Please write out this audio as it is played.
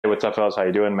Hey, what's up, fellas? How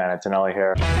you doing, man? Antonelli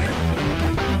here.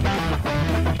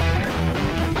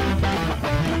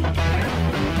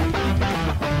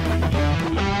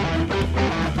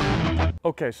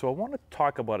 Okay, so I want to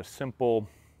talk about a simple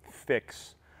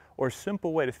fix or a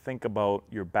simple way to think about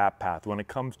your bat path when it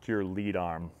comes to your lead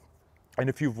arm. And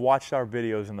if you've watched our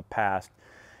videos in the past,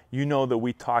 you know that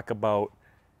we talk about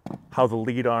how the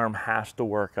lead arm has to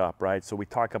work up, right? So we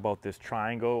talk about this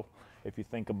triangle. If you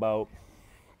think about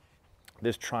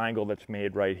this triangle that's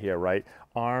made right here, right?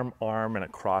 Arm, arm, and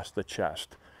across the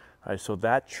chest. Right? So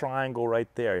that triangle right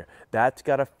there, that's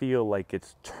got to feel like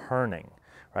it's turning,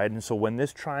 right? And so when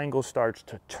this triangle starts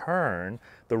to turn,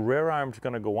 the rear arm's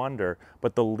going to go under,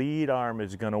 but the lead arm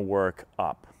is going to work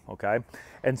up, okay?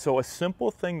 And so a simple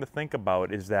thing to think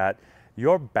about is that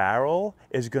your barrel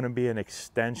is going to be an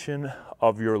extension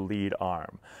of your lead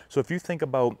arm. So if you think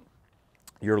about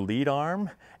your lead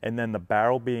arm and then the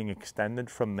barrel being extended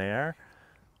from there,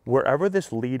 wherever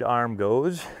this lead arm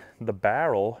goes, the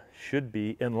barrel should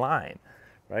be in line,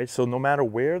 right? So no matter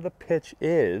where the pitch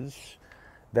is,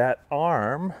 that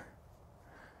arm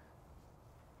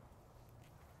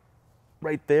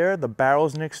right there, the barrel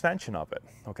is an extension of it,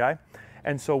 okay?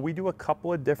 And so we do a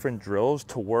couple of different drills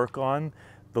to work on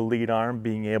the lead arm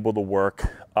being able to work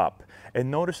up. And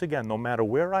notice again, no matter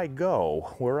where I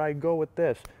go with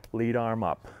this, lead arm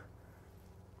up,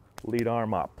 lead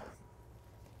arm up,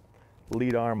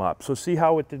 lead arm up. So see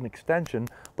how it's an extension,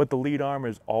 but the lead arm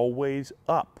is always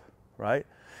up, right?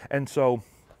 And so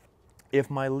if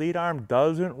my lead arm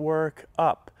doesn't work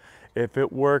up, if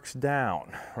it works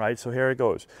down, right? So here it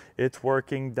goes. It's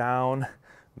working down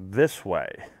this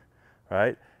way,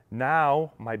 right?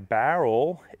 Now my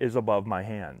barrel is above my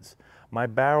hands. My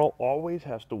barrel always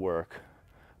has to work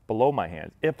below my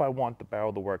hands if I want the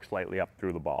barrel to work slightly up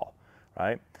through the ball,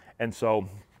 right? And so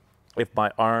if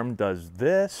my arm does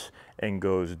this and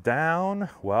goes down,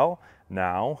 well,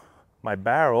 now my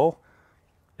barrel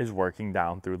is working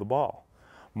down through the ball.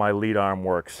 My lead arm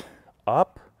works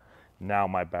up, now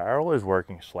my barrel is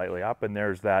working slightly up, and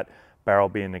there's that barrel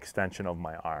being an extension of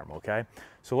my arm, okay?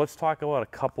 So let's talk about a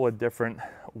couple of different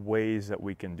ways that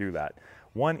we can do that.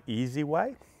 One easy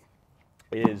way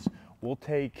is we'll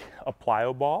take a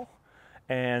plyo ball,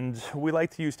 and we like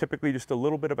to use typically just a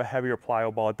little bit of a heavier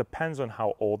plyo ball. It depends on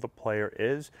how old the player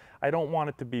is. I don't want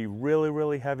it to be really,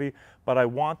 really heavy, but I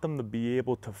want them to be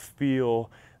able to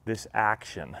feel this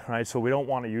action, right? So we don't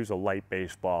want to use a light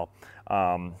baseball.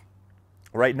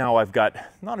 Right now I've got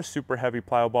not a super heavy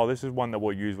plyo ball. This is one that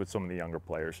we'll use with some of the younger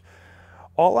players.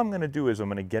 All I'm going to do is I'm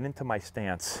going to get into my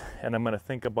stance and I'm going to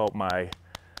think about my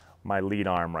lead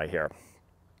arm right here,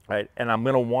 right? And I'm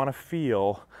going to want to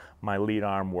feel my lead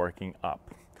arm working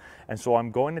up. And so I'm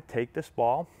going to take this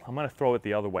ball, I'm going to throw it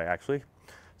the other way actually,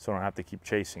 so I don't have to keep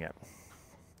chasing it.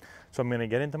 So I'm going to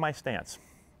get into my stance.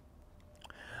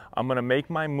 I'm going to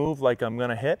make my move like I'm going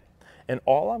to hit, and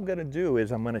all I'm going to do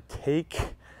is I'm going to take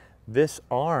this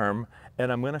arm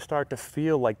and I'm going to start to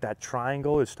feel like that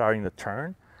triangle is starting to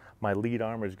turn. My lead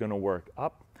arm is going to work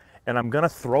up, and I'm going to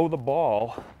throw the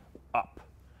ball up,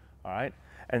 all right?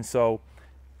 And so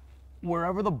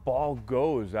wherever the ball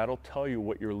goes, that'll tell you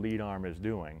what your lead arm is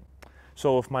doing.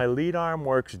 So if my lead arm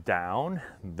works down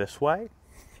this way,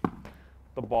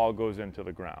 the ball goes into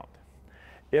the ground.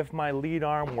 If my lead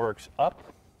arm works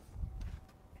up,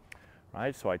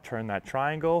 right, so I turn that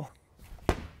triangle,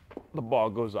 the ball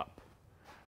goes up.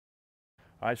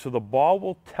 All right, so the ball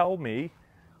will tell me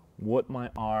what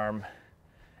my arm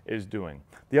is doing.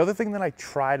 The other thing that I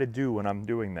try to do when I'm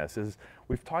doing this is,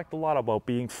 we've talked a lot about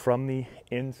being from the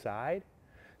inside.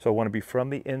 So I want to be from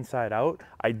the inside out.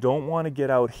 I don't want to get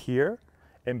out here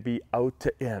and be out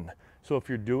to in. So if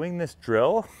you're doing this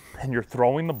drill and you're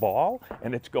throwing the ball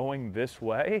and it's going this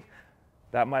way,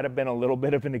 that might have been a little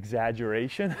bit of an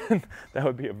exaggeration. That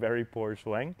would be a very poor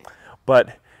swing.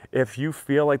 But if you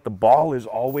feel like the ball is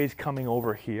always coming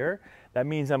over here, that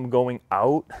means I'm going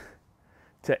out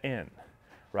to in,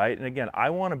 right? And again,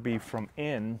 I want to be from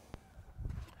in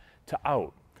to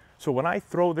out. So when I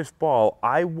throw this ball,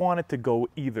 I want it to go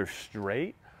either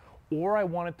straight or I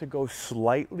want it to go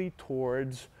slightly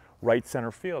towards right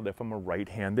center field if I'm a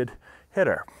right-handed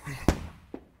hitter.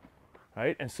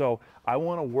 Right? And so I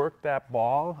want to work that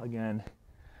ball again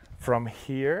from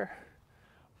here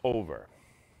over.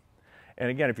 And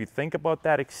again, if you think about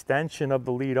that extension of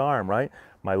the lead arm, right?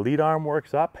 My lead arm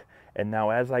works up, and now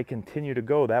as I continue to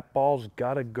go, that ball's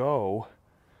got to go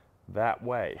that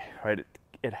way, right?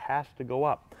 It has to go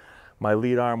up. My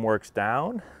lead arm works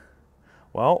down.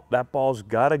 Well, that ball's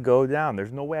got to go down.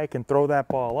 There's no way I can throw that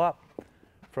ball up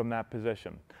from that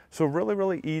position. So really,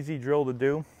 really easy drill to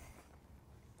do.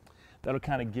 That'll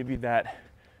kind of give you that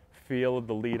feel of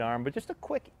the lead arm, but just a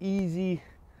quick, easy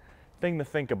thing to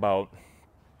think about.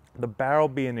 The barrel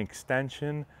being an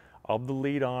extension of the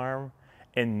lead arm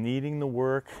and needing to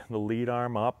work the lead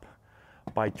arm up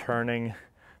by turning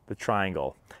the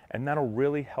triangle. And that'll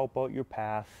really help out your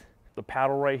path. The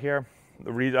paddle right here,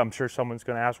 the reason, I'm sure someone's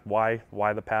gonna ask why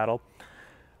the paddle?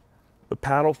 The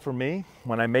paddle for me,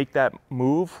 when I make that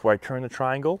move where I turn the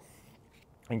triangle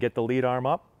and get the lead arm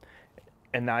up,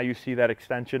 and now you see that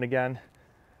extension again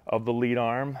of the lead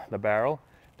arm, the barrel,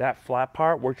 that flat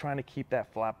part, we're trying to keep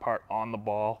that flat part on the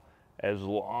ball as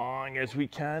long as we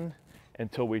can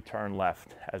until we turn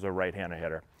left as a right-handed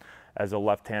hitter. As a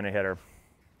left-handed hitter,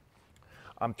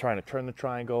 I'm trying to turn the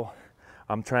triangle.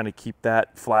 I'm trying to keep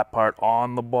that flat part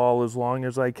on the ball as long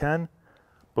as I can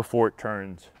before it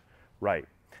turns right.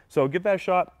 So give that a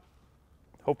shot.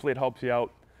 Hopefully it helps you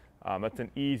out. That's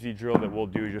an easy drill that we'll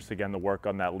do just again to work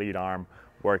on that lead arm,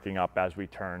 working up as we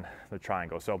turn the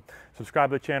triangle. So subscribe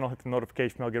to the channel, hit the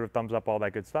notification bell, give it a thumbs up, all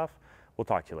that good stuff. We'll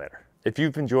talk to you later. If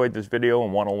you've enjoyed this video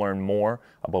and want to learn more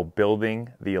about building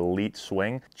the elite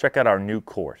swing, check out our new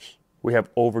course. We have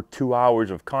over 2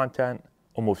 hours of content,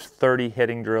 almost 30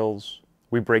 hitting drills.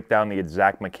 We break down the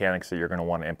exact mechanics that you're going to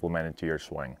want to implement into your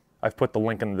swing. I've put the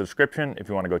link in the description if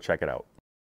you want to go check it out.